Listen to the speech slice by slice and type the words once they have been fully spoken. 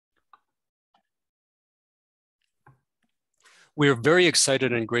We are very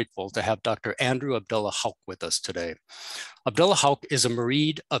excited and grateful to have Dr. Andrew Abdallah Houck with us today. Abdallah Houck is a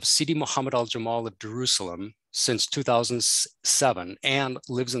Murid of Sidi Muhammad July of Jerusalem since 2007 and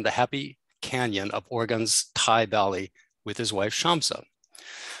lives in the Happy Canyon of Oregon's Tygh Valley with his wife Shamsa.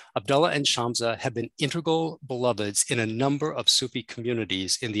 Abdallah and Shamsa have been integral beloveds in a number of Sufi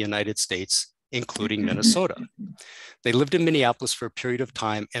communities in the United States, including Minnesota. They lived in Minneapolis for a period of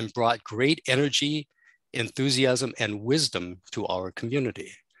time and brought great energy, enthusiasm, and wisdom to our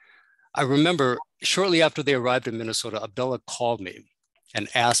community. I remember shortly after they arrived in Minnesota, Abdallah called me and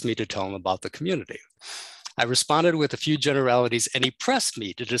asked me to tell him about the community. I responded with a few generalities, and he pressed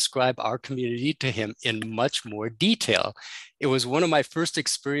me to describe our community to him in much more detail. It was one of my first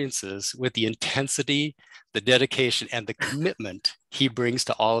experiences with the intensity, the dedication, and the commitment he brings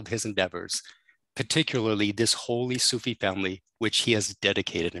to all of his endeavors, particularly this holy Sufi family, which he has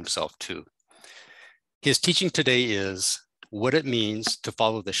dedicated himself to. His teaching today is what it means to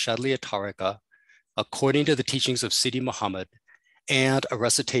follow the Shadhdhiliyya Tariqa according to the teachings of Sidi Muhammad, and a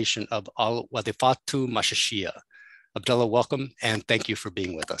recitation of Al-Wadifatu Mashashiyya. Abdallah, welcome, and thank you for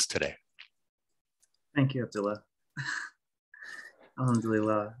being with us today. Thank you, Abdullah.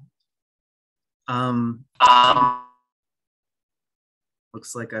 Alhamdulillah.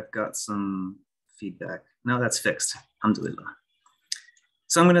 Looks like I've got some feedback. No, that's fixed. Alhamdulillah.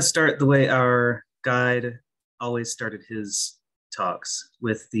 So I'm going to start the way our guide always started his talks,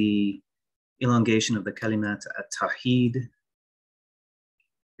 with the elongation of the kalimat at-tawheed,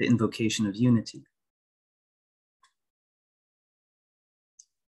 the invocation of unity.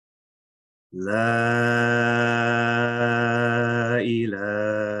 La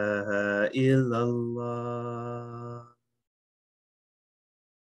ilaha illallah.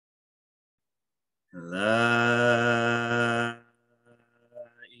 La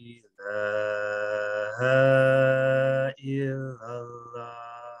ilaha illallah.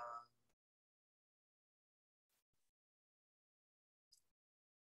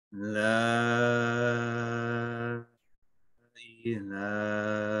 La ilaha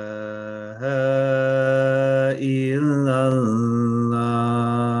illallah.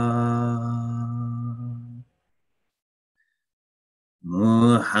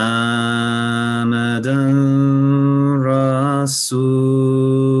 Muhammadan Rasulullah.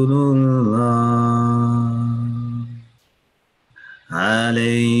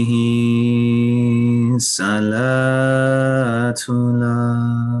 Alayhi salatullah.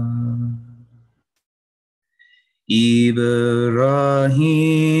 Ibrahim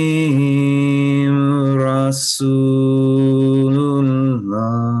Rasulullah.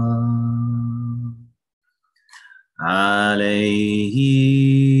 Alayhi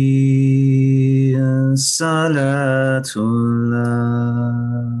salatullah.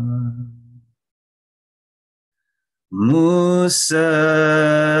 Musa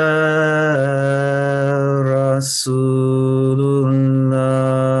Rasulullah.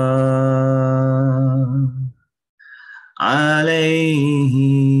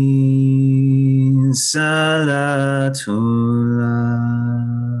 Alayhi salatullah.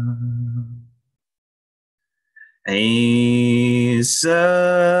 Isa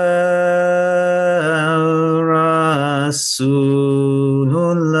Rasulullah.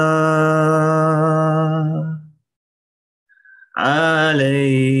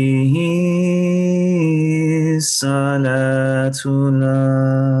 Alayhi salatullah.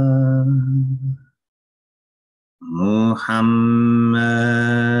 Muhammad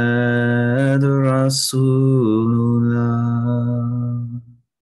Rasulullah.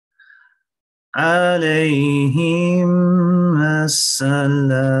 Alayhim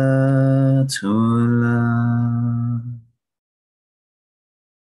as-salatullah.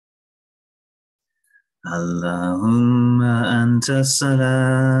 Allahumma anta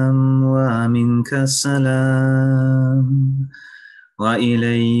salam wa minka salam wa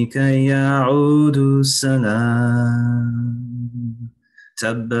ilayka ya'udu salam.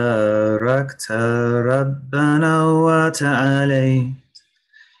 Tabarakta Rabbana wa ta'alayt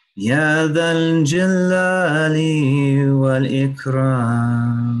ya dhal jalali wal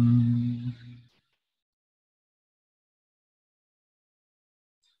ikram.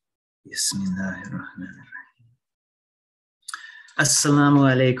 Bismillahirrahmanirrahim. Assalamu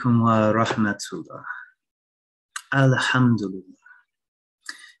alaikum wa rahmatullah. Alhamdulillah.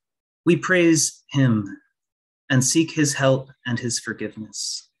 We praise him and seek his help and his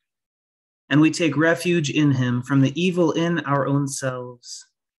forgiveness. And we take refuge in him from the evil in our own selves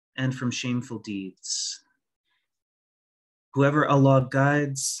and from shameful deeds. Whoever Allah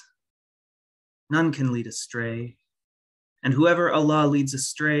guides, none can lead astray. And whoever Allah leads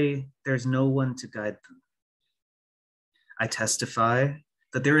astray, there's no one to guide them. I testify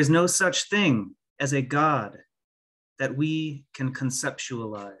that there is no such thing as a God that we can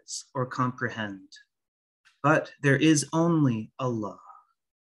conceptualize or comprehend, but there is only Allah.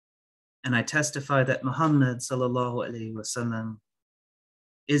 And I testify that Muhammad sallallahu alaihi wasallam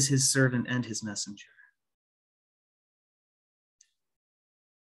is his servant and his messenger.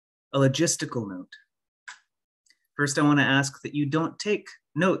 A logistical note. First, I want to ask that you don't take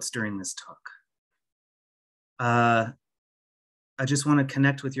notes during this talk. I just want to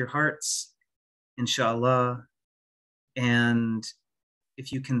connect with your hearts, inshallah. And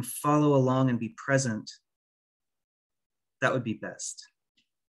if you can follow along and be present, that would be best.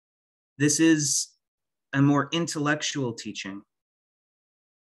 This is a more intellectual teaching,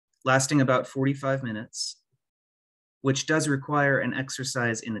 lasting about 45 minutes, which does require an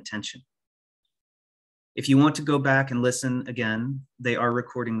exercise in attention. If you want to go back and listen again, they are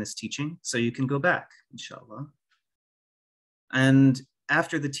recording this teaching, so you can go back, inshallah. And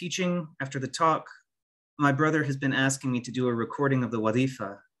after the teaching, after the talk, my brother has been asking me to do a recording of the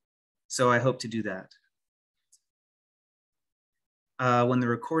wadifa, so I hope to do that. When the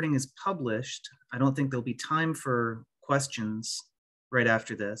recording is published, I don't think there'll be time for questions right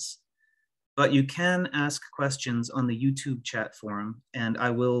after this, but you can ask questions on the YouTube chat forum, and I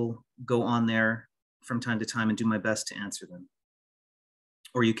will go on there from time to time and do my best to answer them.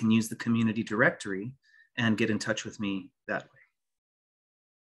 Or you can use the community directory and get in touch with me that way.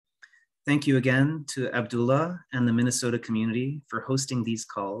 Thank you again to Abdullah and the Minnesota community for hosting these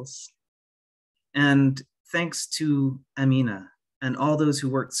calls. And thanks to Amina and all those who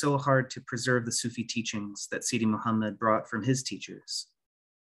worked so hard to preserve the Sufi teachings that Sidi Muhammad brought from his teachers.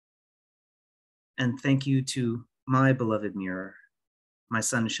 And thank you to my beloved mirror, my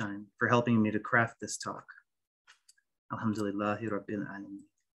sunshine, for helping me to craft this talk. Alhamdulillahi Rabbil Alameen.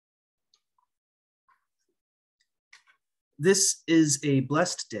 This is a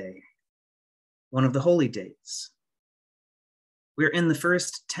blessed day, one of the holy days. We're in the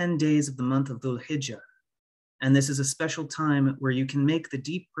first 10 days of the month of Dhul Hijjah, and this is a special time where you can make the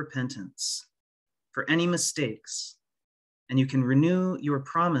deep repentance for any mistakes, and you can renew your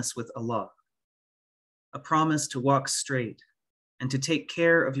promise with Allah, a promise to walk straight and to take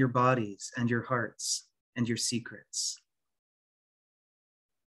care of your bodies and your hearts and your secrets.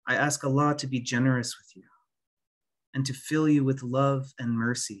 I ask Allah to be generous with you and to fill you with love and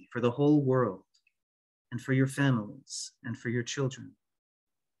mercy for the whole world and for your families and for your children.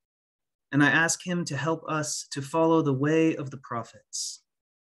 And I ask him to help us to follow the way of the prophets,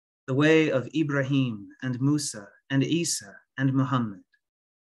 the way of Ibrahim and Musa and Isa and Muhammad.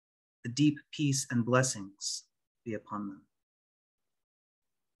 The deep peace and blessings be upon them.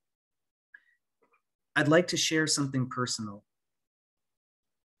 I'd like to share something personal.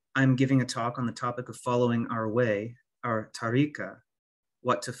 I'm giving a talk on the topic of following our way, our tariqa,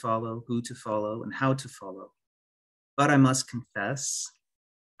 what to follow, who to follow, and how to follow. But I must confess,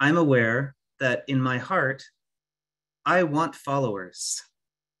 I'm aware that in my heart, I want followers.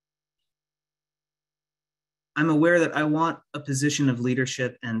 I'm aware that I want a position of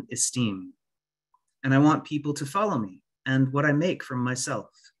leadership and esteem, and I want people to follow me and what I make from myself.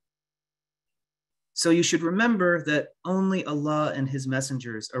 So you should remember that only Allah and his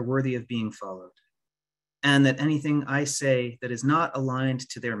messengers are worthy of being followed, and that anything I say that is not aligned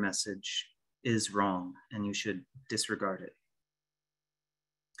to their message is wrong, and you should disregard it.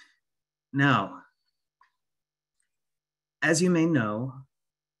 Now, as you may know,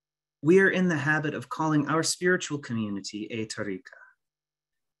 we are in the habit of calling our spiritual community a tariqa.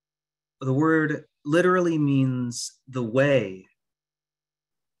 The word literally means the way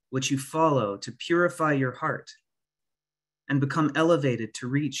which you follow to purify your heart and become elevated to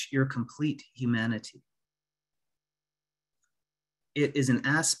reach your complete humanity. It is an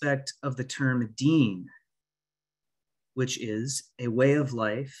aspect of the term deen, which is a way of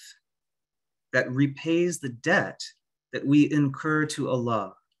life that repays the debt that we incur to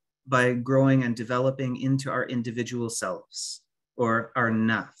Allah by growing and developing into our individual selves, or our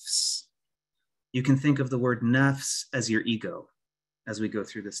nafs. You can think of the word nafs as your ego as we go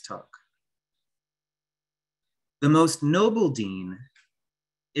through this talk. The most noble deen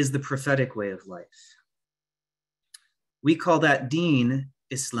is the prophetic way of life. We call that deen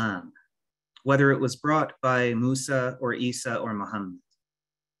Islam, whether it was brought by Musa or Isa or Muhammad.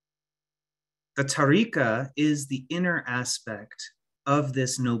 The tariqa is the inner aspect of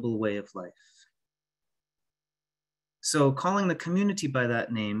this noble way of life. So calling the community by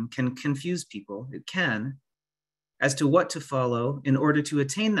that name can confuse people, it can, as to what to follow in order to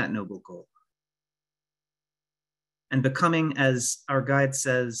attain that noble goal. And becoming, as our guide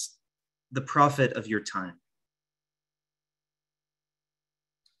says, the prophet of your time.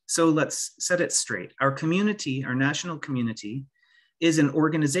 So let's set it straight. Our community, our national community, is an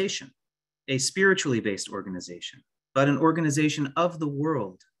organization, a spiritually based organization, but an organization of the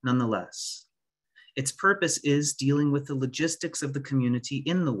world nonetheless. Its purpose is dealing with the logistics of the community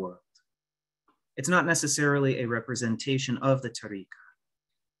in the world. It's not necessarily a representation of the Tariqa.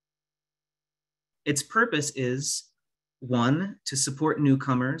 Its purpose is, one, to support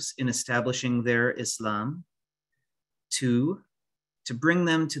newcomers in establishing their Islam. Two, to bring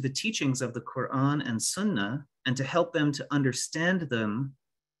them to the teachings of the Quran and Sunnah and to help them to understand them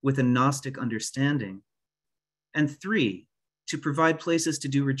with a Gnostic understanding. And three, to provide places to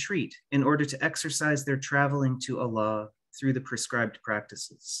do retreat in order to exercise their traveling to Allah through the prescribed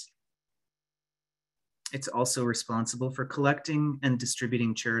practices. It's also responsible for collecting and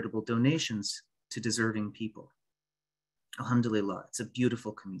distributing charitable donations to deserving people. Alhamdulillah, it's a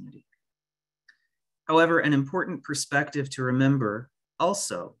beautiful community. However, an important perspective to remember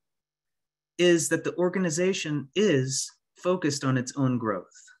also is that the organization is focused on its own growth.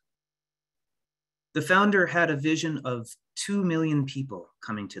 The founder had a vision of 2 million people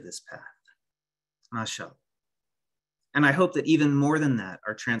coming to this path, mashallah. And I hope that even more than that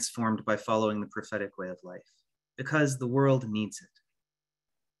are transformed by following the prophetic way of life, because the world needs it.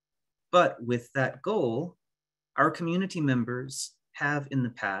 But with that goal, our community members have in the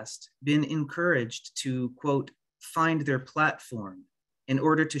past been encouraged to, quote, find their platform in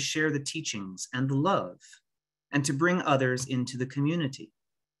order to share the teachings and the love and to bring others into the community.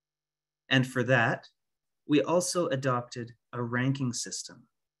 And for that, we also adopted a ranking system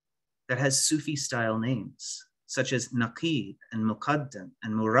that has Sufi style names, such as Naqib and Muqaddam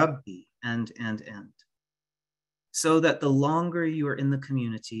and Murabbi and. So that the longer you are in the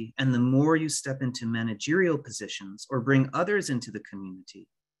community and the more you step into managerial positions or bring others into the community,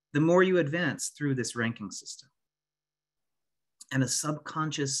 the more you advance through this ranking system. And a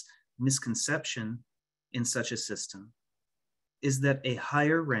subconscious misconception in such a system is that a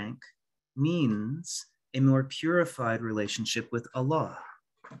higher rank means a more purified relationship with Allah.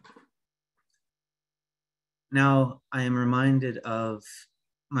 Now, I am reminded of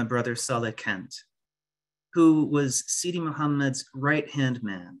my brother Saleh Kent, who was Sidi Muhammad's right-hand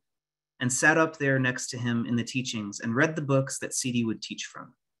man and sat up there next to him in the teachings and read the books that Sidi would teach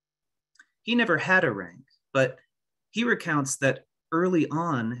from. He never had a rank, but he recounts that early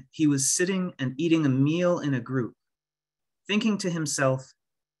on, he was sitting and eating a meal in a group, thinking to himself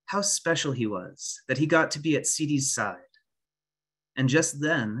how special he was that he got to be at Sidi's side. And just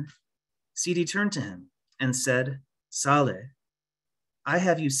then, Sidi turned to him and said, Saleh, I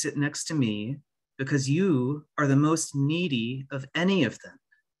have you sit next to me because you are the most needy of any of them.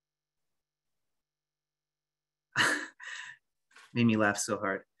 Made me laugh so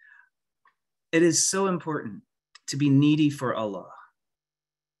hard. It is so important to be needy for Allah.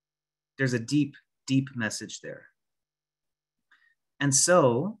 There's a deep, deep message there. And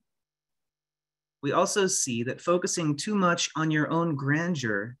so, we also see that focusing too much on your own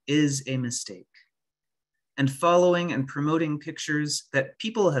grandeur is a mistake. And following and promoting pictures that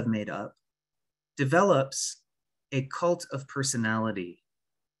people have made up develops a cult of personality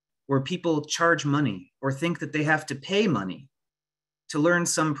where people charge money or think that they have to pay money to learn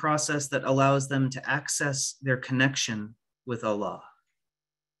some process that allows them to access their connection with Allah.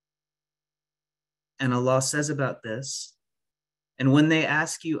 And Allah says about this, and when they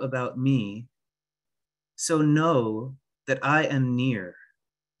ask you about me, so know that I am near,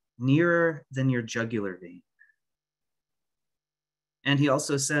 nearer than your jugular vein. And he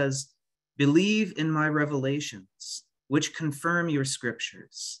also says, believe in my revelations, which confirm your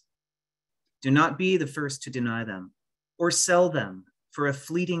scriptures. Do not be the first to deny them or sell them for a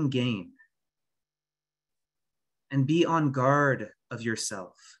fleeting gain. And be on guard of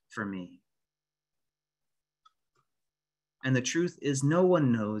yourself for me. And the truth is, no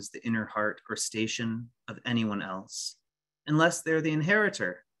one knows the inner heart or station of anyone else, unless they're the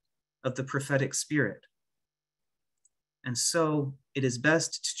inheritor of the prophetic spirit. And so it is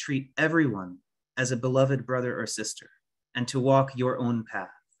best to treat everyone as a beloved brother or sister and to walk your own path.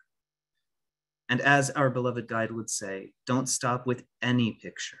 And as our beloved guide would say, don't stop with any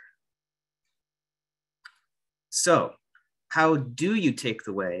picture. So how do you take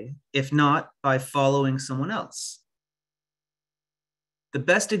the way, if not by following someone else? The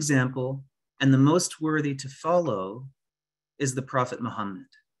best example and the most worthy to follow is the Prophet Muhammad,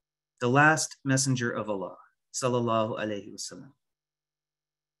 the last messenger of Allah, sallallahu alaihi wasallam.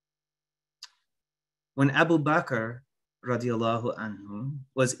 When Abu Bakr, radiallahu anhu,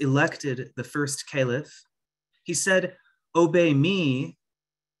 was elected the first caliph, he said, obey me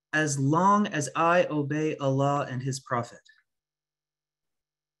as long as I obey Allah and his Prophet.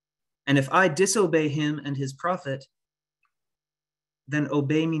 And if I disobey him and his prophet, then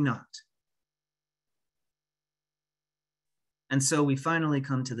obey me not. And so we finally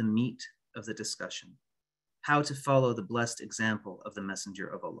come to the meat of the discussion, how to follow the blessed example of the Messenger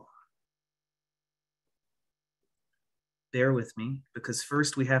of Allah. Bear with me, because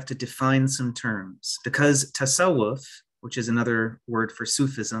first we have to define some terms. Because tasawwuf, which is another word for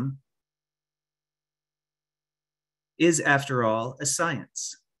Sufism, is, after all, a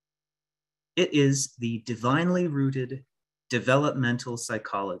science. It is the divinely rooted developmental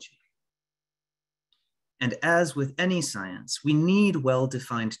psychology. And as with any science, we need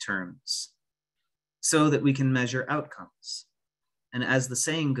well-defined terms so that we can measure outcomes. And as the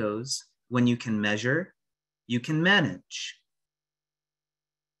saying goes, when you can measure, you can manage.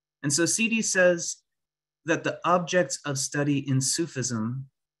 And so Sidi says that the objects of study in Sufism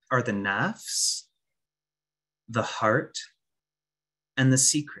are the nafs, the heart, and the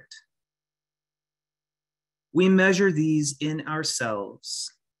secret. We measure these in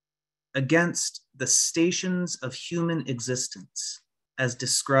ourselves against the stations of human existence as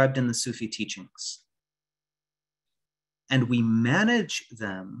described in the Sufi teachings. And we manage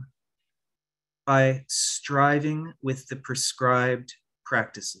them by striving with the prescribed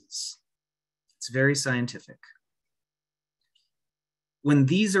practices. It's very scientific. When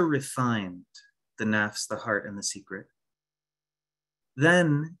these are refined, the nafs, the heart, and the secret,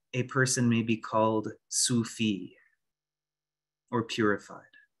 then a person may be called Sufi or purified.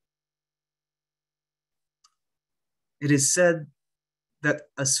 It is said that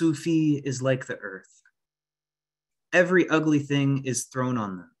a Sufi is like the earth. Every ugly thing is thrown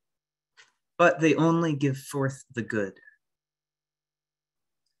on them, but they only give forth the good.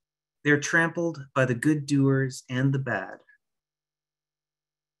 They're trampled by the good doers and the bad.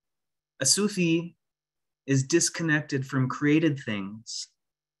 A Sufi is disconnected from created things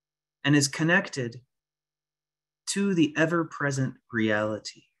and is connected to the ever-present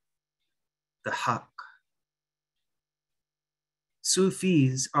reality, the Haqq.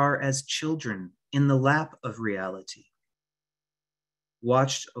 Sufis are as children in the lap of reality,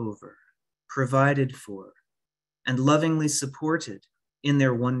 watched over, provided for, and lovingly supported in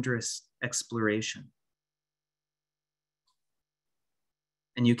their wondrous exploration.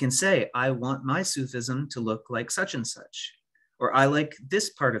 And you can say, I want my Sufism to look like such and such, or I like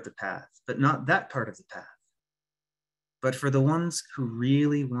this part of the path, but not that part of the path. But for the ones who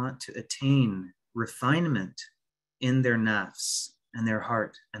really want to attain refinement in their nafs and their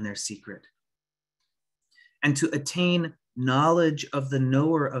heart and their secret, and to attain knowledge of the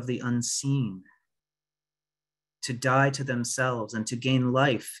knower of the unseen, to die to themselves and to gain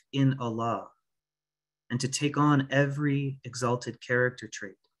life in Allah, and to take on every exalted character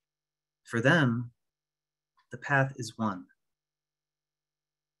trait. For them, the path is one.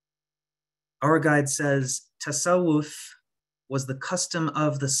 Our guide says, tasawwuf was the custom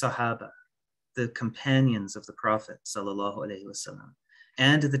of the Sahaba, the companions of the Prophet sallallahu alaihi wasallam,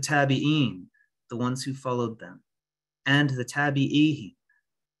 and the tabi'een, the ones who followed them, and the tabi'ihim,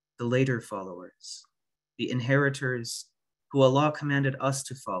 the later followers, the inheritors who Allah commanded us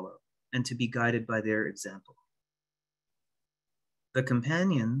to follow and to be guided by their example. The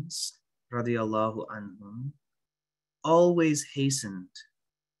companions, radiyallahu anhum, always hastened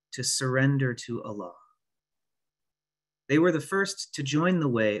to surrender to Allah. They were the first to join the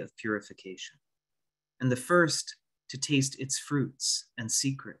way of purification and the first to taste its fruits and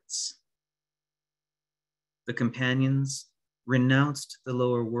secrets. The companions renounced the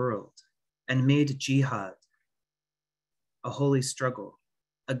lower world and made jihad, a holy struggle,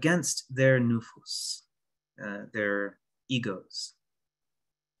 against their nufus, their egos.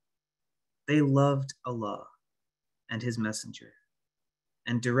 They loved Allah and His Messenger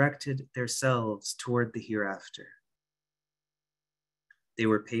and directed themselves toward the hereafter. They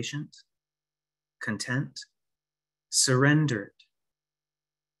were patient, content, surrendered,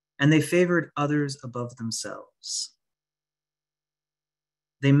 and they favored others above themselves.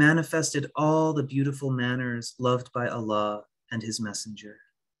 They manifested all the beautiful manners loved by Allah and His Messenger.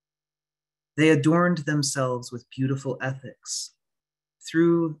 They adorned themselves with beautiful ethics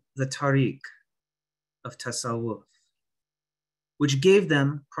through the Tariq of tasawwuf, which gave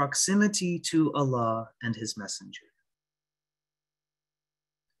them proximity to Allah and His Messenger.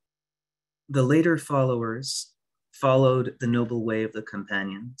 The later followers followed the noble way of the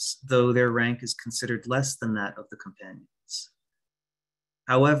companions, though their rank is considered less than that of the companions.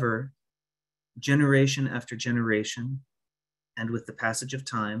 However, generation after generation, and with the passage of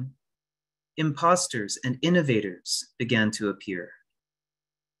time, imposters and innovators began to appear,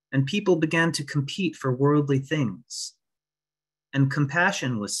 and people began to compete for worldly things. and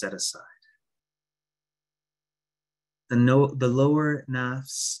compassion was set aside. The lower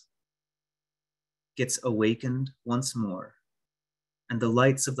nafs gets awakened once more, and the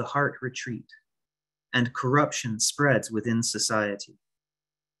lights of the heart retreat, and corruption spreads within society.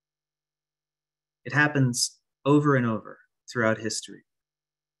 It happens over and over throughout history.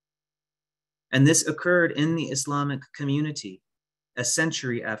 And this occurred in the Islamic community a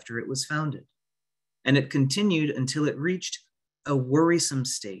century after it was founded. And it continued until it reached a worrisome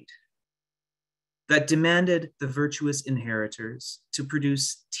state that demanded the virtuous inheritors to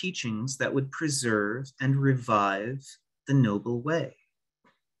produce teachings that would preserve and revive the noble way.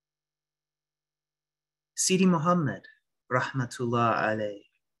 Sidi Muhammad, rahmatullah alayh,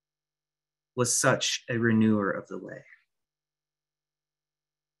 was such a renewer of the way.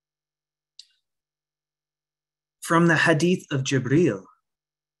 From the hadith of Jibreel,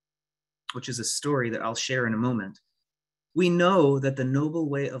 which is a story that I'll share in a moment, we know that the noble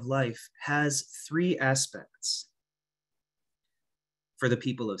way of life has three aspects: for the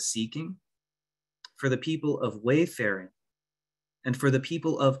people of seeking, for the people of wayfaring, and for the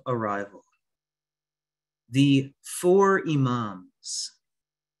people of arrival. The four imams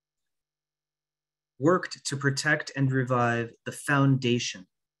worked to protect and revive the foundation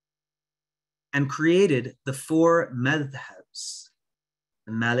and created the four madhabs: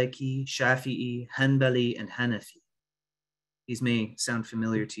 the Maliki, Shafi'i, Hanbali, and Hanafi. These may sound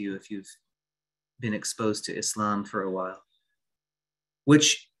familiar to you if you've been exposed to Islam for a while,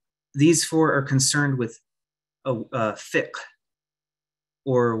 which these four are concerned with fiqh,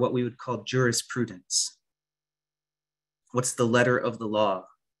 or what we would call jurisprudence. What's the letter of the law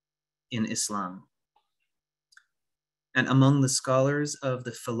in Islam? And among the scholars of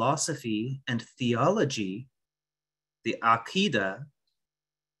the philosophy and theology, the Aqidah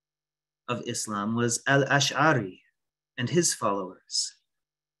of Islam was Al-Ash'ari and his followers.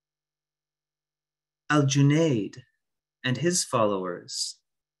 Al-Junayd and his followers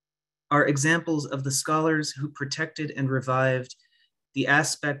are examples of the scholars who protected and revived the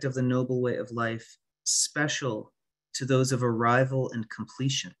aspect of the noble way of life special to those of arrival and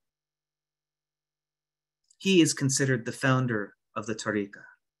completion. He is considered the founder of the Tariqa,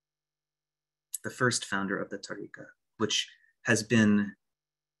 the first founder of the Tariqa, which has been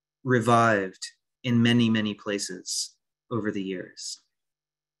revived in many, many places over the years.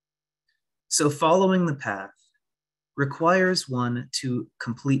 So following the path requires one to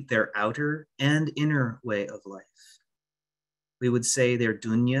complete their outer and inner way of life. We would say their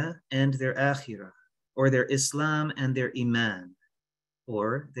dunya and their akhirah, or their Islam and their iman,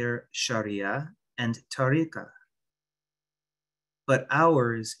 or their sharia and tariqah. But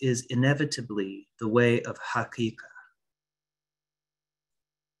ours is inevitably the way of haqiqah.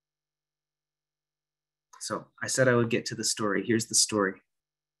 So I said I would get to the story. Here's the story.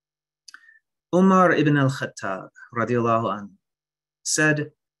 Umar ibn al-Khattab, radiallahu anhu,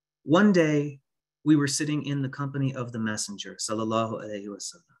 said, one day we were sitting in the company of the Messenger, sallallahu alayhi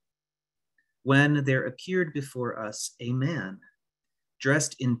wasallam, when there appeared before us a man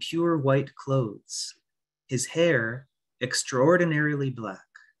dressed in pure white clothes, his hair extraordinarily black.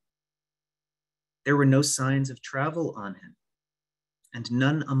 There were no signs of travel on him, and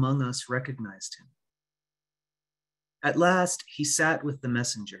none among us recognized him. At last, he sat with the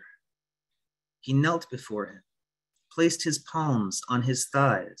messenger. He knelt before him, placed his palms on his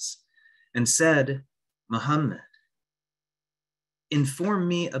thighs, and said, Muhammad, inform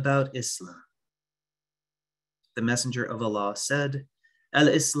me about Islam. The messenger of Allah said,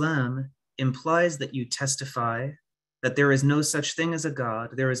 Al-Islam implies that you testify that there is no such thing as a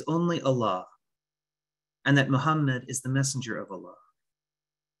God, there is only Allah, and that Muhammad is the messenger of Allah,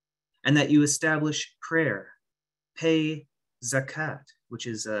 and that you establish prayer, pay zakat, which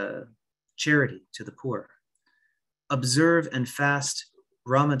is a charity to the poor, observe and fast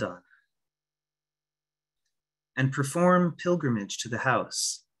Ramadan, and perform pilgrimage to the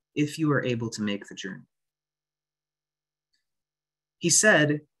house if you are able to make the journey. He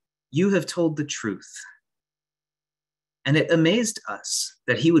said, you have told the truth. And it amazed us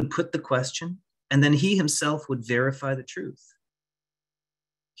that he would put the question and then he himself would verify the truth.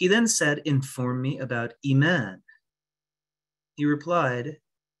 He then said, inform me about Iman. He replied,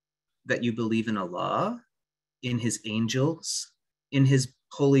 that you believe in Allah, in his angels, in his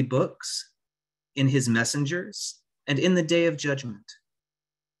holy books, in his messengers, and in the day of judgment.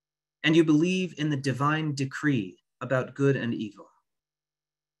 And you believe in the divine decree about good and evil.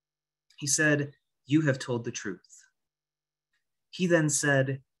 He said, you have told the truth. He then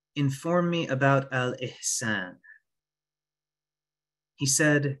said, inform me about al-ihsan. He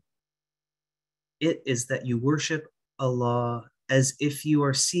said, it is that you worship Allah as if you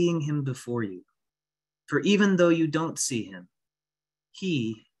are seeing him before you. For even though you don't see him,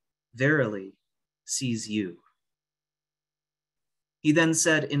 he verily sees you. He then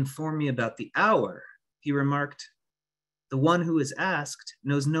said, inform me about the hour. He remarked, the one who is asked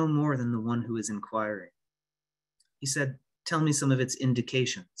knows no more than the one who is inquiring. He said, tell me some of its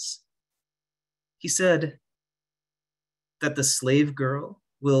indications. He said that the slave girl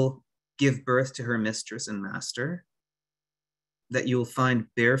will give birth to her mistress and master, that you will find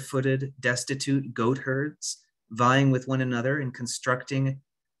barefooted, destitute goat herds vying with one another in constructing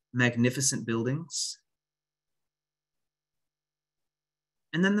magnificent buildings.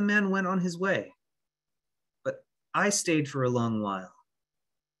 And then the man went on his way. But I stayed for a long while.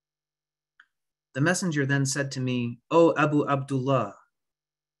 The messenger then said to me, "O Abu Abdullah,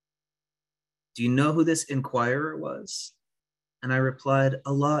 do you know who this inquirer was?" And I replied,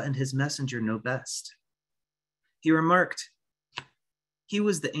 "Allah and his messenger know best." He remarked, "He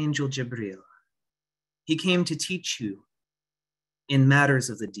was the angel Jibreel. He came to teach you in matters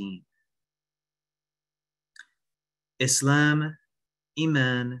of the deen. Islam,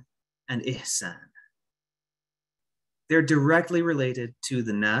 Iman, and Ihsan. They're directly related to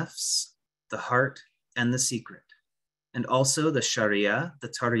the nafs, the heart, and the secret, and also the Sharia, the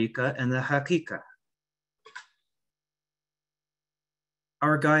Tariqa, and the Haqiqa."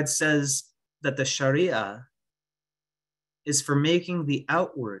 Our guide says that the Sharia is for making the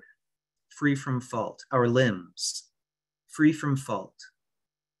outward free from fault, our limbs free from fault.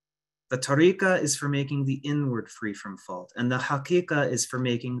 The Tariqa is for making the inward free from fault, and the Haqiqa is for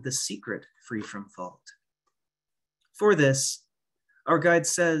making the secret free from fault. For this, our guide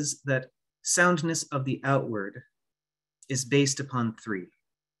says that soundness of the outward is based upon three: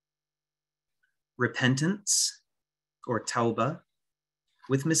 repentance, or tawbah,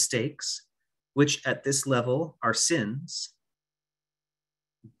 with mistakes, which at this level are sins;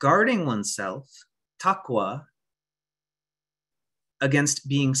 guarding oneself, taqwa, against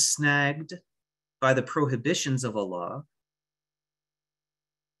being snagged by the prohibitions of Allah;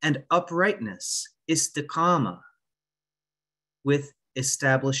 and uprightness, istiqamah, with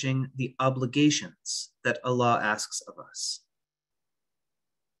establishing the obligations that Allah asks of us.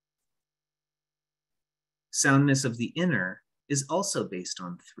 Soundness of the inner is also based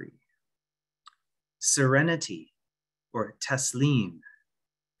on three: serenity, or taslim,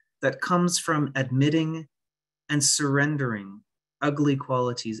 that comes from admitting and surrendering ugly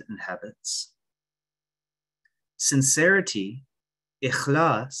qualities and habits; sincerity,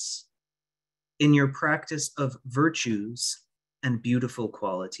 ikhlas, in your practice of virtues and beautiful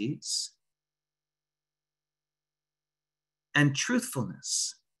qualities; and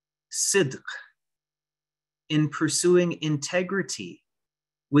truthfulness, sidq, in pursuing integrity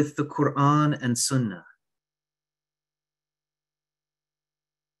with the Quran and Sunnah.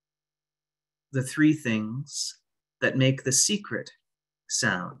 The three things that make the secret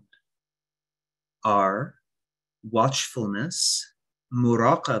sound are watchfulness,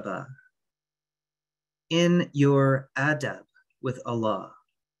 muraqabah, in your adab with Allah,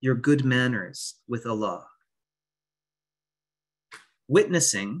 your good manners with Allah;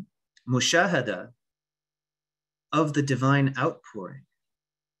 witnessing, mushahada, of the divine outpouring;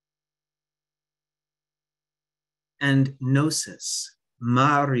 and gnosis,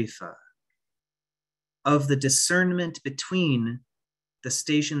 ma'rifah, of the discernment between the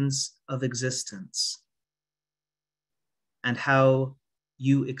stations of existence and how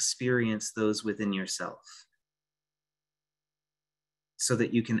you experience those within yourself, so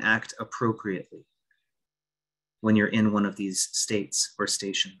that you can act appropriately when you're in one of these states or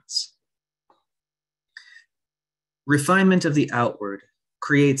stations. Refinement of the outward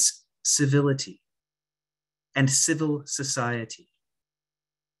creates civility and civil society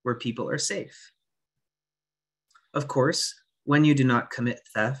where people are safe. Of course, when you do not commit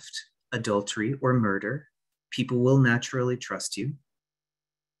theft, adultery, or murder, people will naturally trust you.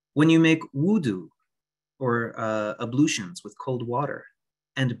 When you make wudu, or ablutions with cold water,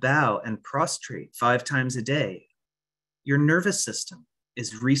 and bow and prostrate 5 times a day, your nervous system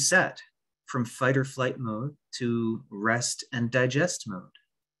is reset from fight or flight mode to rest and digest mode.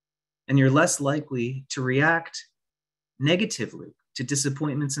 And you're less likely to react negatively to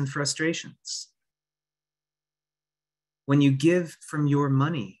disappointments and frustrations. When you give from your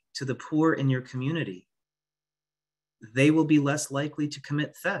money to the poor in your community, they will be less likely to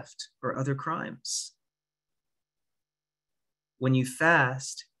commit theft or other crimes. When you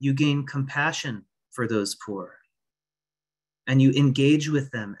fast, you gain compassion for those poor, and you engage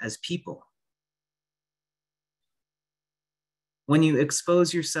with them as people. When you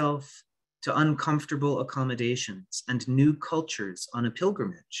expose yourself to uncomfortable accommodations and new cultures on a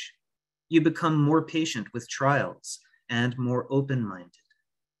pilgrimage, you become more patient with trials and more open-minded.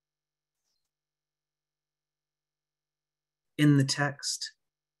 In the text,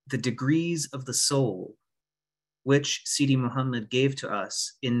 the degrees of the soul, which Sidi Muhammad gave to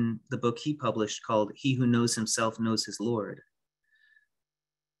us in the book he published called He Who Knows Himself Knows His Lord,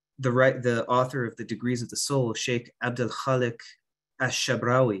 the author of the Degrees of the Soul, Sheikh Abdallah Houck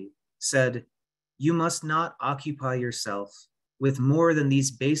Ash-Shabrawi, said, "You must not occupy yourself with more than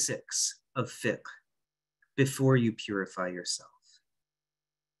these basics of fiqh before you purify yourself.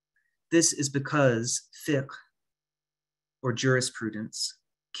 This is because fiqh, or jurisprudence,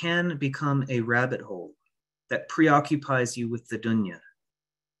 can become a rabbit hole that preoccupies you with the dunya,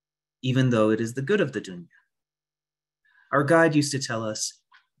 even though it is the good of the dunya. Our guide used to tell us,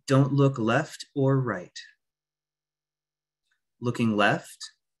 don't look left or right. Looking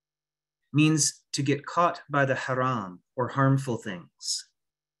left means to get caught by the haram or harmful things.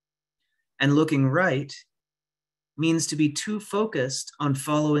 And looking right means to be too focused on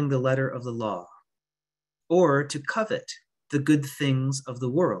following the letter of the law or to covet the good things of the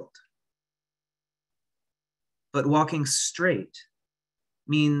world. But walking straight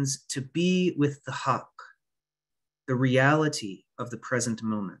means to be with the haqq, the reality of the present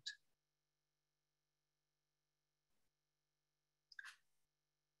moment.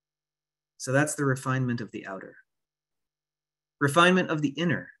 So that's the refinement of the outer. Refinement of the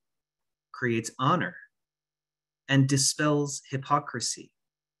inner creates honor and dispels hypocrisy.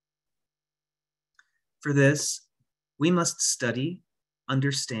 For this, we must study,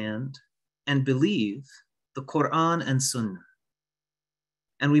 understand, and believe the Quran and Sunnah.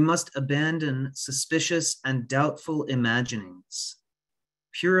 And we must abandon suspicious and doubtful imaginings,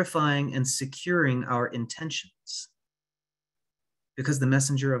 purifying and securing our intentions. Because the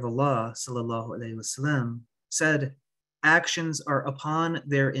Messenger of Allah, sallallahu alaihi wasallam, said, actions are upon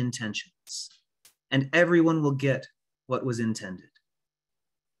their intentions, and everyone will get what was intended.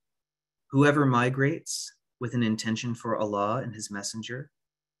 Whoever migrates with an intention for Allah and His Messenger,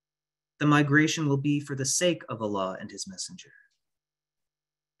 the migration will be for the sake of Allah and His Messenger.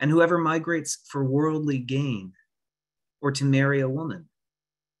 And whoever migrates for worldly gain or to marry a woman,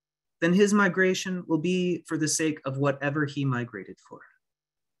 then his migration will be for the sake of whatever he migrated for.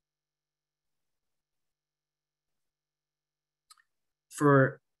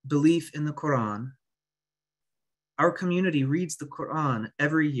 For belief in the Quran, our community reads the Quran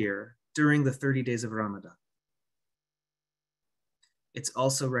every year during the 30 days of Ramadan. It's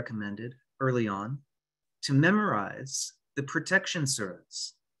also recommended early on to memorize the protection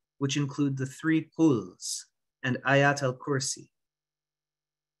surahs, which include the 3 quls and Ayat al-Kursi.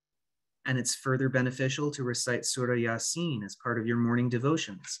 And it's further beneficial to recite Surah Yasin as part of your morning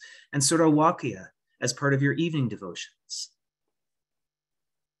devotions and Surah Waqiyah as part of your evening devotions.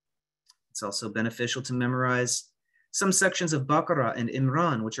 It's also beneficial to memorize some sections of Baqarah and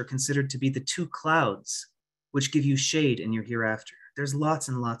Imran, which are considered to be the 2 clouds which give you shade in your hereafter. There's lots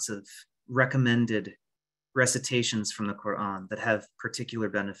and lots of recommended recitations from the Quran that have particular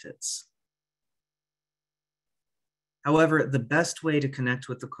benefits. However, the best way to connect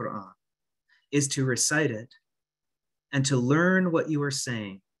with the Quran is to recite it and to learn what you are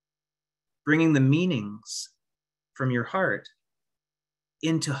saying, bringing the meanings from your heart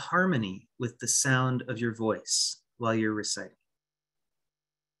into harmony with the sound of your voice while you're reciting.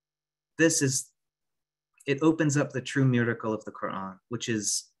 It opens up the true miracle of the Quran, which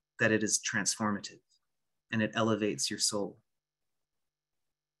is that it is transformative and it elevates your soul.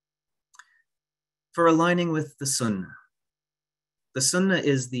 For aligning with the Sunnah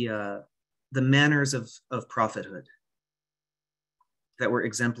is the manners of prophethood that were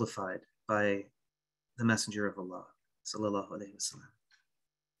exemplified by the Messenger of Allah, sallallahu alaihi wasallam.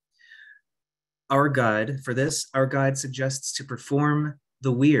 Our guide suggests to perform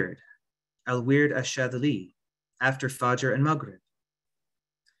the wird, al-wird ash-Shadhdhiliyya, after Fajr and Maghrib,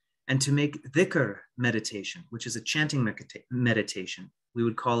 and to make dhikr meditation, which is a chanting meditation. We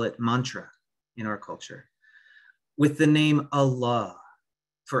would call it mantra in our culture, with the name Allah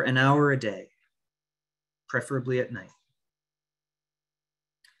for an hour a day, preferably at night.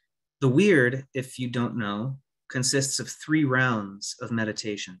 The wird, if you don't know, consists of 3 rounds of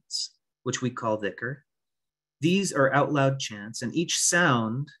meditations, which we call dhikr. These are out loud chants, and each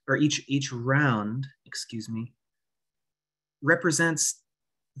round, represents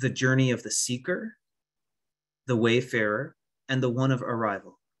the journey of the seeker, the wayfarer, and the one of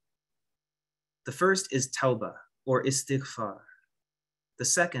arrival. The first is tawbah, or istighfar. The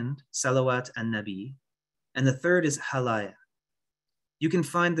second, salawat an-nabi, and the third is halaya. You can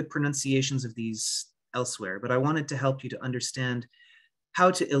find the pronunciations of these elsewhere, but I wanted to help you to understand how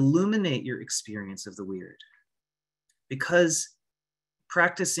to illuminate your experience of the weird. Because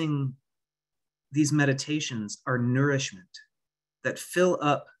practicing these meditations are nourishment that fill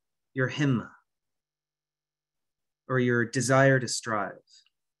up your himma, or your desire to strive,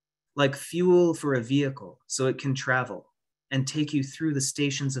 like fuel for a vehicle so it can travel and take you through the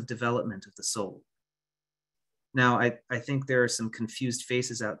stations of development of the soul. Now, I think there are some confused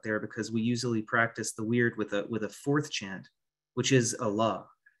faces out there because we usually practice the weird with a fourth chant, which is Allah.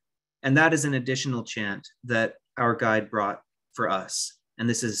 And that is an additional chant that our guide brought for us. And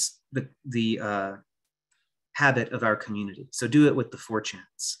this is the habit of our community. So do it with the 4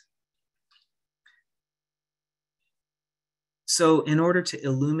 chants. So in order to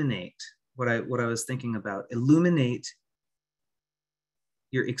illuminate what I was thinking about, illuminate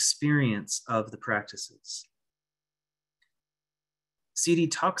your experience of the practices. Sidi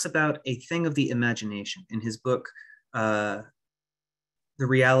talks about a thing of the imagination in his book, The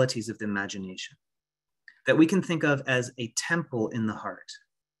Realities of the Imagination, that we can think of as a temple in the heart.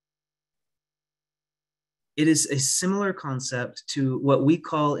 It is a similar concept to what we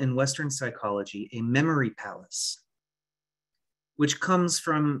call in Western psychology a memory palace, which comes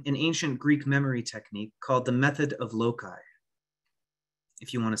from an ancient Greek memory technique called the method of loci,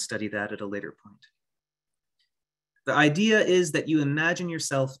 if you want to study that at a later point. The idea is that you imagine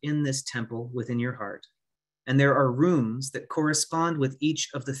yourself in this temple within your heart, and there are rooms that correspond with each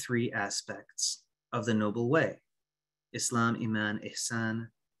of the 3 aspects of the Noble Way: Islam, Iman, Ihsan,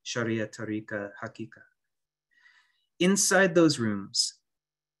 Shadhdhiliyya Tariqa, Haqiqa. Inside those rooms,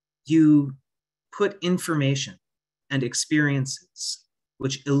 you put information and experiences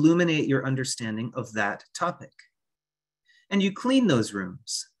which illuminate your understanding of that topic. And you clean those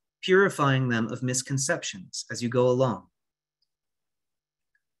rooms, purifying them of misconceptions as you go along.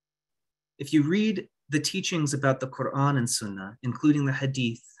 If you read the teachings about the Quran and Sunnah, including the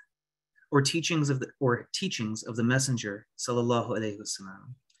Hadith, or teachings of the Messenger, sallallahu alaihi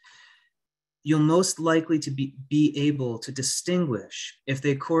wasallam, you'll most likely to be able to distinguish if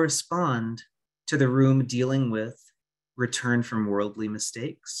they correspond to the room dealing with return from worldly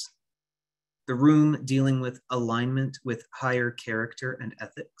mistakes, the room dealing with alignment with higher character and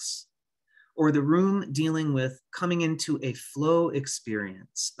ethics, or the room dealing with coming into a flow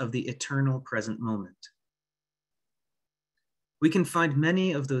experience of the eternal present moment. We can find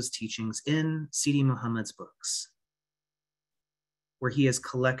many of those teachings in Sidi Muhammad's books, where he has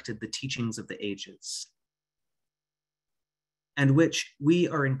collected the teachings of the ages, and which we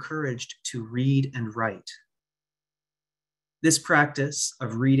are encouraged to read and write. This practice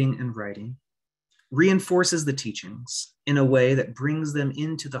of reading and writing reinforces the teachings in a way that brings them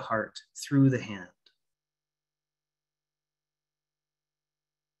into the heart through the hand.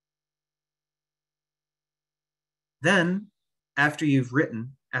 Then, after you've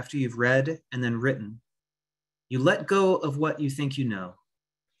read and then written, you let go of what you think you know,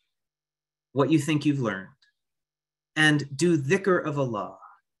 what you think you've learned, and do dhikr of Allah.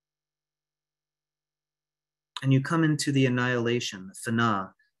 And you come into the annihilation, the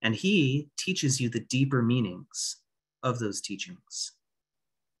fana, and he teaches you the deeper meanings of those teachings.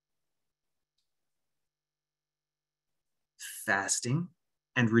 Fasting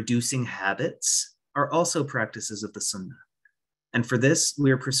and reducing habits are also practices of the Sunnah. And for this,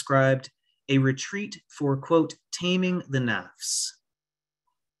 we are prescribed a retreat for, quote, taming the nafs,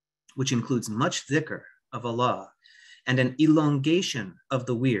 which includes much dhikr of Allah and an elongation of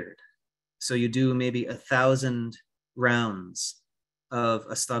the weird. So you do maybe 1,000 rounds of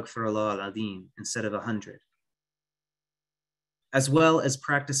Astaghfirullah al-Azim instead of 100, as well as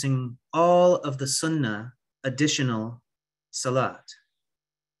practicing all of the Sunnah additional salat,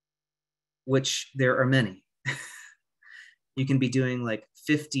 which there are many. You can be doing like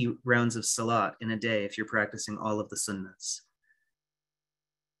 50 rounds of salat in a day if you're practicing all of the Sunnahs.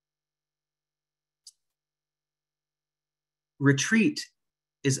 Retreat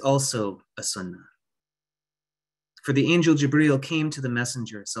is also a Sunnah. For the angel Jibreel came to the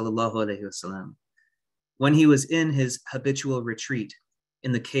Messenger, sallallahu alaihi wasallam, when he was in his habitual retreat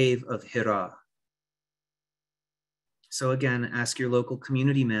in the cave of Hira. So again, ask your local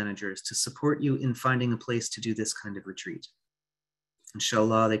community managers to support you in finding a place to do this kind of retreat.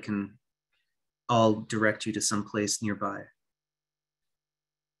 Inshallah, they can all direct you to some place nearby.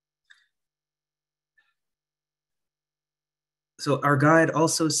 So our guide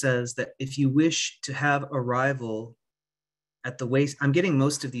also says that if you wish to have arrival at the way, I'm getting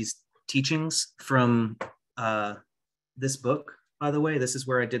most of these teachings from this book, by the way. This is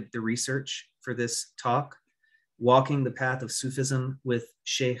where I did the research for this talk. Walking the Path of Sufism with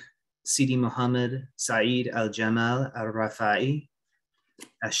Sheikh Sidi Muhammad Saeed al-Jamal al-Rafai,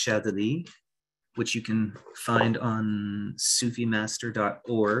 Shadhdhiliyya, which you can find on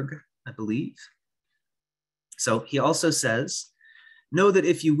sufimaster.org, I believe. So he also says, know that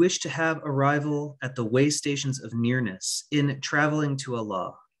if you wish to have arrival at the way stations of nearness in traveling to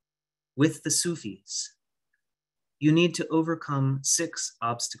Allah with the Sufis, you need to overcome 6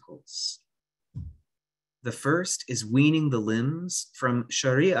 obstacles. The first is weaning the limbs from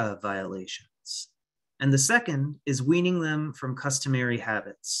Sharia violations, and the second is weaning them from customary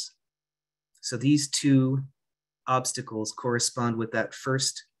habits. So these 2 obstacles correspond with that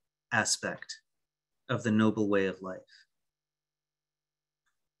first aspect of the noble way of life.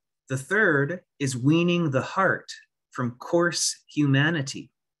 The third is weaning the heart from coarse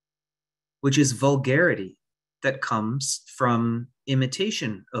humanity, which is vulgarity that comes from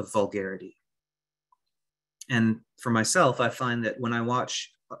imitation of vulgarity. And for myself, I find that when I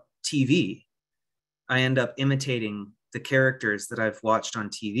watch TV, I end up imitating the characters that I've watched on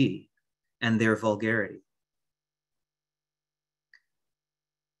TV and their vulgarity.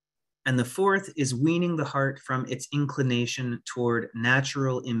 And the fourth is weaning the heart from its inclination toward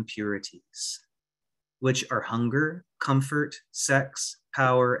natural impurities, which are hunger, comfort, sex,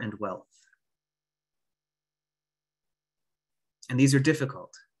 power, and wealth. And these are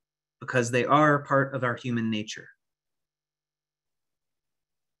difficult because they are part of our human nature.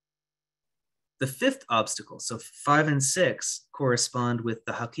 The fifth obstacle, so 5 and 6 correspond with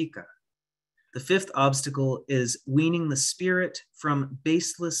the haqiqah. The fifth obstacle is weaning the spirit from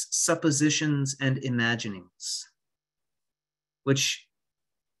baseless suppositions and imaginings, which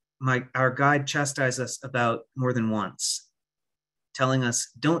our guide chastised us about more than once, telling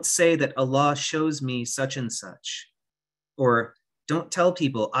us, don't say that Allah shows me such and such, or don't tell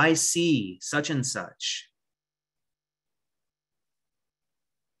people I see such and such.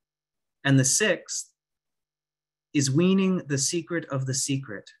 And the sixth is weaning the secret of the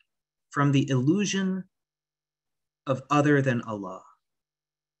secret from the illusion of other than Allah.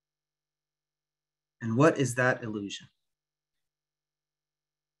 And what is that illusion?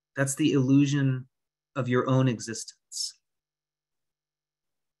 That's the illusion of your own existence.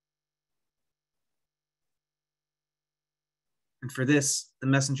 And for this, the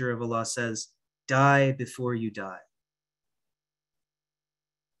Messenger of Allah says, die before you die.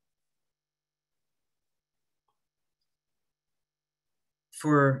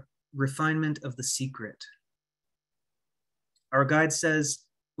 For refinement of the secret, our guide says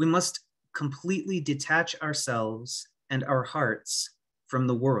we must completely detach ourselves and our hearts from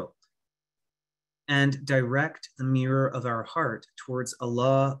the world and direct the mirror of our heart towards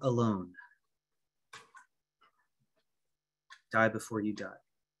Allah alone. Die before you die.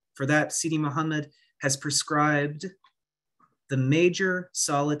 For that, Sidi Muhammad has prescribed the major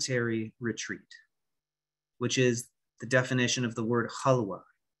solitary retreat, which is the definition of the word khalwa,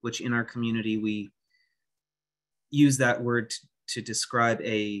 which in our community we use that word to describe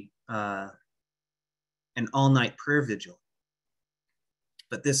an all-night prayer vigil.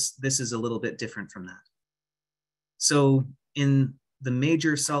 But this is a little bit different from that. So in the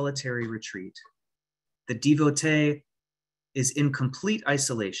major solitary retreat, the devotee is in complete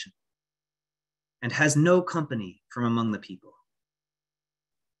isolation and has no company from among the people.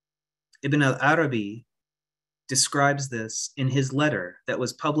 Ibn al-Arabi describes this in his letter that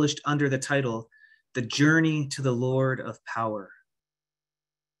was published under the title, The Journey to the Lord of Power.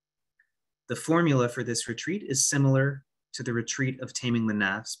 The formula for this retreat is similar to the retreat of taming the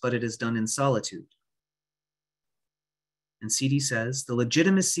nafs, but it is done in solitude. And Sidi says, the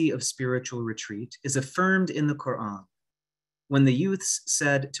legitimacy of spiritual retreat is affirmed in the Quran, when the youths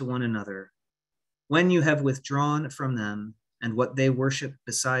said to one another, when you have withdrawn from them and what they worship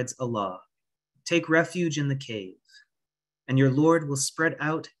besides Allah, take refuge in the cave, and your Lord will spread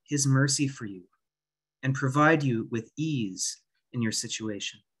out his mercy for you and provide you with ease in your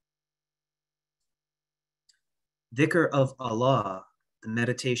situation. Dhikr of Allah, the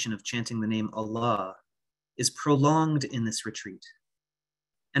meditation of chanting the name Allah, is prolonged in this retreat.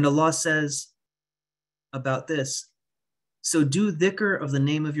 And Allah says about this, so do dhikr of the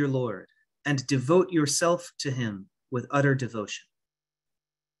name of your Lord and devote yourself to him with utter devotion.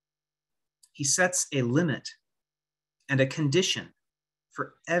 He sets a limit and a condition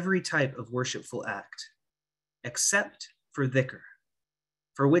for every type of worshipful act, except for dhikr,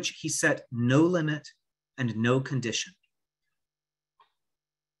 for which he set no limit and no condition.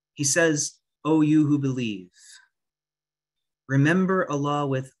 He says, O you who believe, remember Allah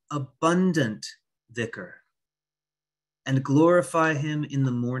with abundant dhikr and glorify him in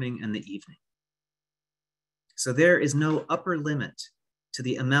the morning and the evening. So there is no upper limit to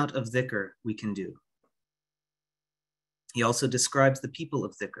the amount of dhikr we can do. He also describes the people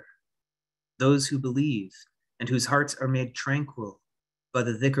of dhikr, those who believe and whose hearts are made tranquil by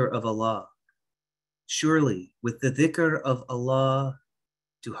the dhikr of Allah. Surely, with the dhikr of Allah,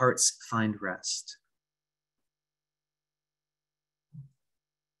 do hearts find rest.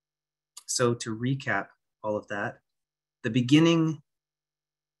 So to recap all of that, the beginning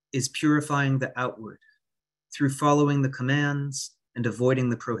is purifying the outward through following the commands and avoiding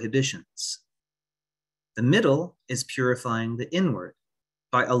the prohibitions. The middle is purifying the inward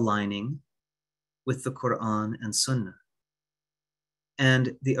by aligning with the Quran and Sunnah.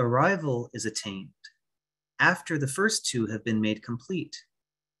 And the arrival is attained after the first two have been made complete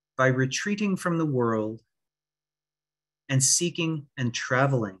by retreating from the world and seeking and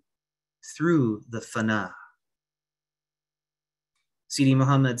traveling through the fana. Sidi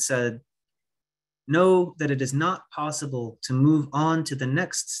Muhammad said, "Know that it is not possible to move on to the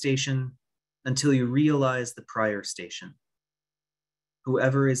next station until you realize the prior station.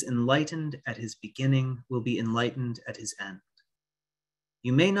 Whoever is enlightened at his beginning will be enlightened at his end.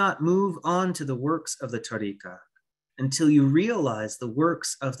 You may not move on to the works of the Tariqa until you realize the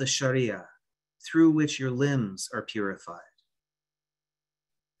works of the Sharia through which your limbs are purified.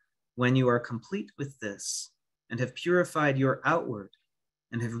 When you are complete with this and have purified your outward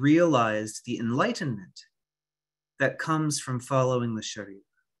and have realized the enlightenment that comes from following the Sharia,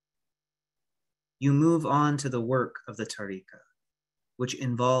 you move on to the work of the Tariqa, which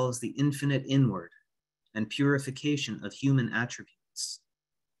involves the infinite inward and purification of human attributes.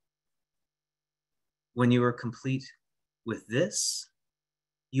 When you are complete with this,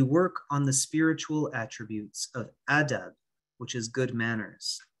 you work on the spiritual attributes of adab, which is good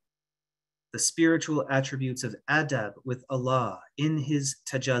manners, the spiritual attributes of adab with Allah in his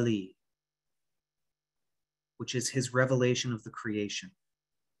tajalli, which is his revelation of the creation.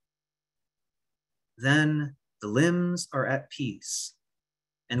 Then the limbs are at peace,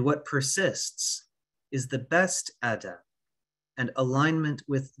 and what persists is the best adab and alignment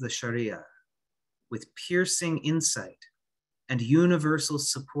with the Sharia, with piercing insight and universal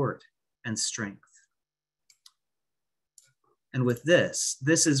support and strength. And with this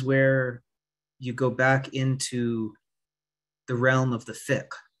is where you go back into the realm of the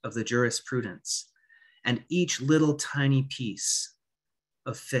fiqh, of the jurisprudence, and each little tiny piece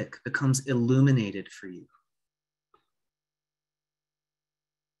of fiqh becomes illuminated for you.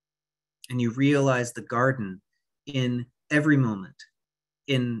 And you realize the garden in every moment,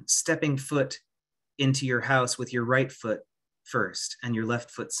 in stepping foot into your house with your right foot first and your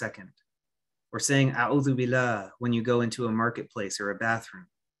left foot second, or saying a'udhu billah when you go into a marketplace or a bathroom,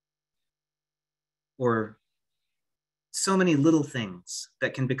 or so many little things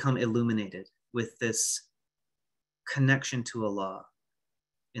that can become illuminated with this connection to Allah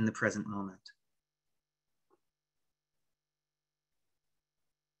in the present moment.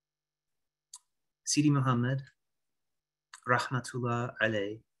 Sidi Muhammad, rahmatullah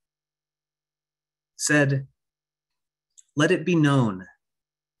alayh, said, "Let it be known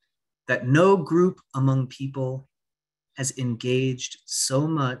that no group among people has engaged so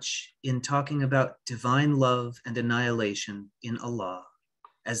much in talking about divine love and annihilation in Allah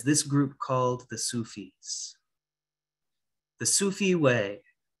as this group called the Sufis. The Sufi way,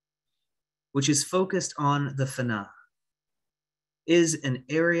 which is focused on the fana, is an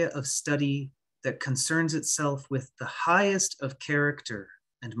area of study that concerns itself with the highest of character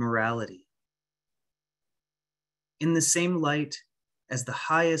and morality. In the same light as the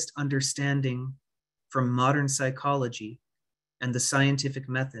highest understanding from modern psychology and the scientific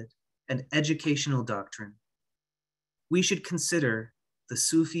method and educational doctrine, we should consider the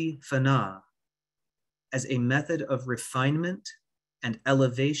Sufi fana as a method of refinement and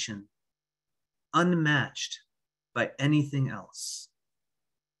elevation unmatched by anything else.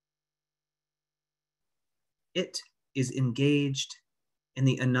 It is engaged in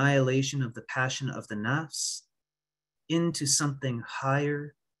the annihilation of the passion of the nafs into something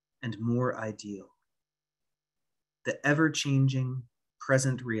higher and more ideal, the ever-changing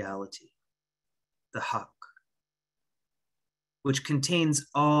present reality, the Houck, which contains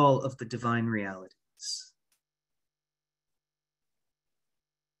all of the divine realities.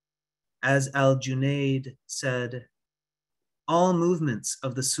 As Al-Junaid said, all movements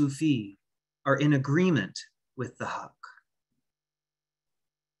of the Sufi are in agreement with the Houck.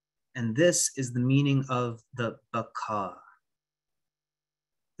 And this is the meaning of the baqa.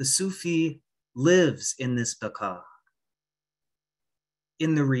 The Sufi lives in this baqa,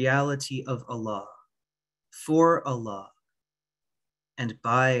 in the reality of Allah, for Allah, and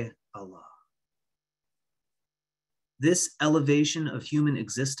by Allah. This elevation of human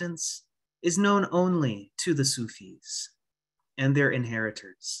existence is known only to the Sufis and their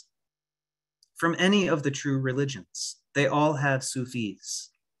inheritors. From any of the true religions, they all have Sufis.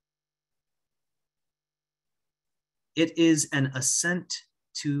 It is an ascent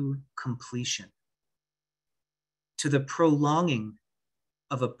to completion, to the prolonging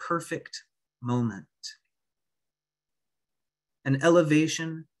of a perfect moment, an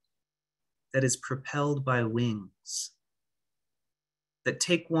elevation that is propelled by wings, that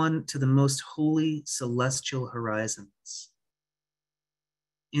take one to the most holy celestial horizons,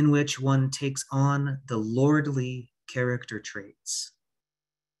 in which one takes on the lordly character traits.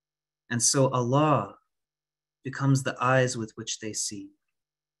 And so Allah becomes the eyes with which they see,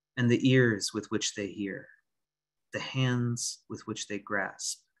 and the ears with which they hear, the hands with which they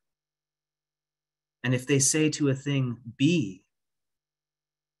grasp. And if they say to a thing, be,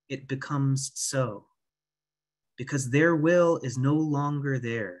 it becomes so, because their will is no longer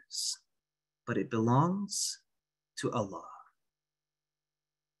theirs, but it belongs to Allah.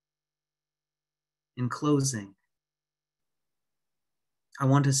 In closing, I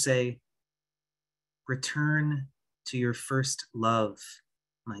want to say, return to your first love,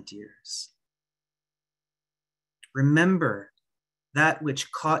 my dears. Remember that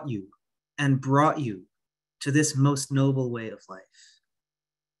which caught you and brought you to this most noble way of life.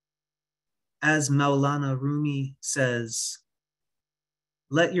 As Maulana Rumi says,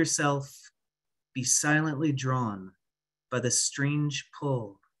 let yourself be silently drawn by the strange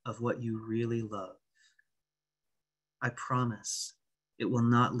pull of what you really love. I promise it will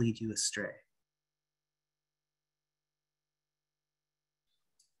not lead you astray.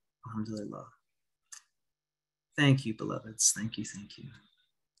 Alhamdulillah. Thank you, beloveds. Thank you, thank you.